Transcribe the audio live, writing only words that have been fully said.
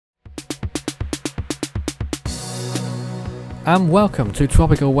And welcome to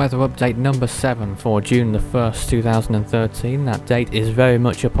Tropical Weather Update number 7 for June the 1st, 2013. That date is very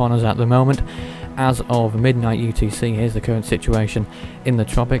much upon us at the moment. As of midnight UTC, here's the current situation in the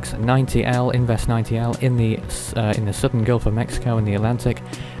tropics. 90L, Invest 90L in the southern Gulf of Mexico in the Atlantic,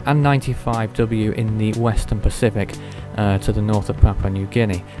 and 95W in the western Pacific to the north of Papua New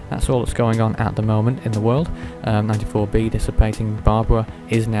Guinea. That's all that's going on at the moment in the world. 94B dissipating, Barbara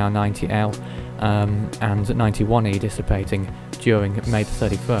is now 90L. And 91E dissipating during May the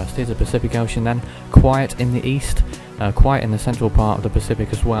 31st. Here's the Pacific Ocean then, quiet in the east, quiet in the central part of the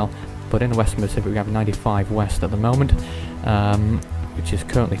Pacific as well, but in the western Pacific we have 95 west at the moment, which is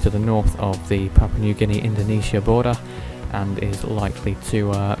currently to the north of the Papua New Guinea-Indonesia border, and is likely to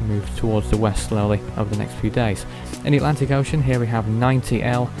move towards the west slowly over the next few days. In the Atlantic Ocean, here we have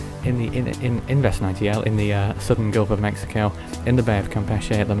 90L in Invest 90L in the southern Gulf of Mexico, in the Bay of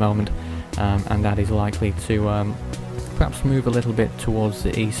Campeche at the moment. And that is likely to perhaps move a little bit towards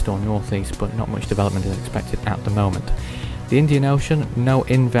the east or northeast, but not much development is expected at the moment. The Indian Ocean, no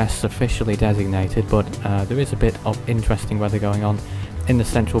invests officially designated, but there is a bit of interesting weather going on in the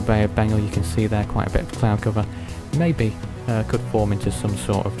central Bay of Bengal. You can see there quite a bit of cloud cover. Maybe could form into some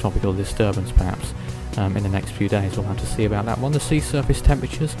sort of tropical disturbance perhaps in the next few days. We'll have to see about that one. The sea surface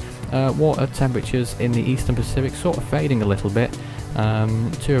temperatures, water temperatures in the eastern Pacific sort of fading a little bit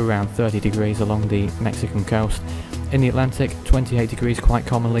to around 30 degrees along the Mexican coast. In the Atlantic, 28 degrees quite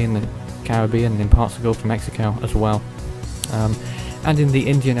commonly, in the Caribbean and in parts of the Gulf of Mexico as well. And in the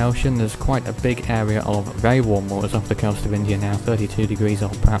Indian Ocean, there's quite a big area of very warm waters off the coast of India now, 32 degrees or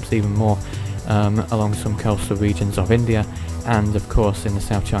perhaps even more along some coastal regions of India, and of course in the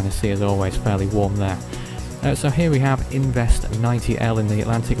South China Sea as always fairly warm there. So here we have Invest 90L in the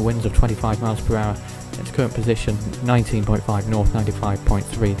Atlantic, winds of 25 miles per hour. Its current position 19.5 north,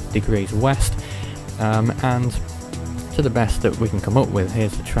 95.3 degrees west, and to the best that we can come up with,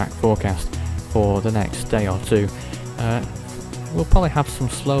 here's the track forecast for the next day or two. We'll probably have some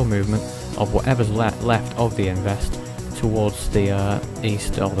slow movement of whatever's left of the Invest towards the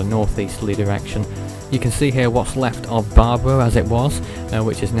east or the northeasterly direction. You can see here what's left of Barbara as it was,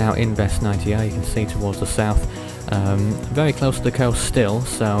 which is now Invest 90L. You can see towards the south. Very close to the coast still,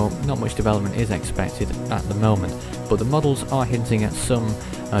 so not much development is expected at the moment, but the models are hinting at some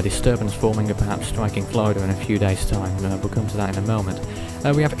disturbance forming and perhaps striking Florida in a few days' time. We'll come to that in a moment.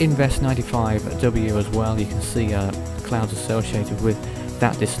 We have Invest 95W as well. You can see clouds associated with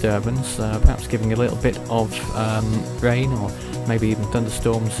that disturbance, perhaps giving a little bit of rain or maybe even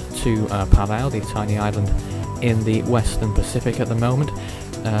thunderstorms to Palau, the tiny island in the western Pacific at the moment.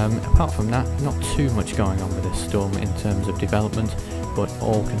 Apart from that, not too much going on with this storm in terms of development, but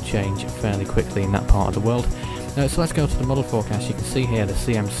all can change fairly quickly in that part of the world. So let's go to the model forecast. You can see here the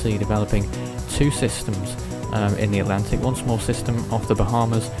CMC developing two systems in the Atlantic, one small system off the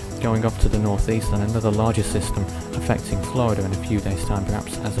Bahamas going off to the northeast, and another larger system affecting Florida in a few days' time,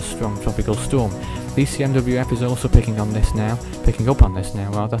 perhaps as a strong tropical storm. The CMWF is also picking up on this now,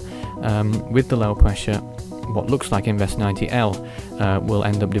 with the low pressure. What looks like Invest 90L will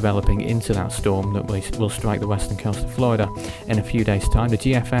end up developing into that storm that will strike the western coast of Florida in a few days' time. The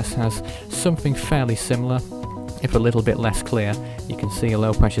GFS has something fairly similar, if a little bit less clear. You can see a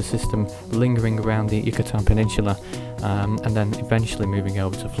low pressure system lingering around the Yucatan Peninsula and then eventually moving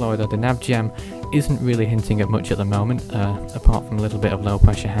over to Florida. The NavGem isn't really hinting at much at the moment, apart from a little bit of low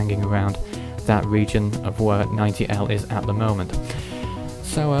pressure hanging around that region of where 90L is at the moment.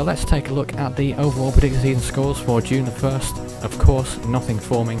 So let's take a look at the overall predicted season scores for June the 1st. Of course, nothing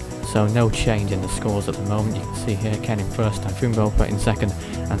forming, so no change in the scores at the moment. You can see here Ken in first, Typhoon Volpa in second,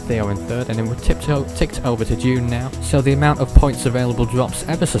 and Theo in third, and then we're ticked over to June now. So the amount of points available drops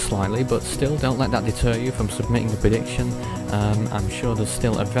ever so slightly, but still don't let that deter you from submitting a prediction. I'm sure there's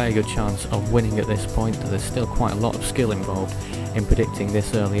still a very good chance of winning at this point. There's still quite a lot of skill involved in predicting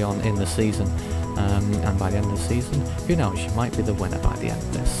this early on in the season. And by the end of the season, who knows, you might be the winner by the end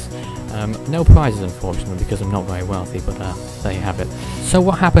of this. No prizes unfortunately because I'm not very wealthy, but there you have it. So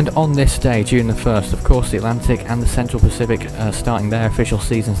what happened on this day, June the 1st? Of course the Atlantic and the Central Pacific starting their official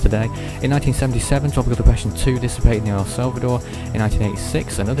seasons today. In 1977, Tropical Depression 2 dissipated near El Salvador. In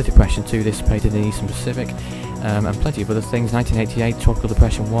 1986, another Depression 2 dissipated in the Eastern Pacific. And plenty of other things. 1988, Tropical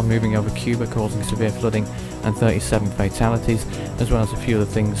Depression 1 moving over Cuba, causing severe flooding and 37 fatalities, as well as a few other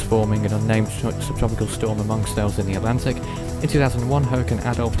things forming an unnamed subtropical storm amongst those in the Atlantic. In 2001, Hurricane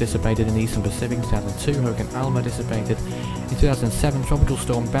Adolf dissipated in the Eastern Pacific. In 2002, Hurricane Alma dissipated. In 2007, Tropical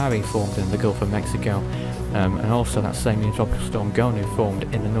Storm Barry formed in the Gulf of Mexico. And also that same year, Tropical Storm Gonu formed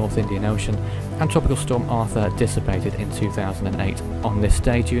in the North Indian Ocean. And Tropical Storm Arthur dissipated in 2008 on this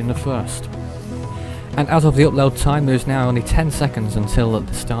day, June the 1st. And as of the upload time, there's now only 10 seconds until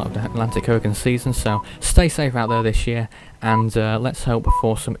the start of the Atlantic hurricane season, so stay safe out there this year, and let's hope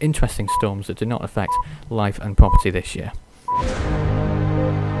for some interesting storms that do not affect life and property this year.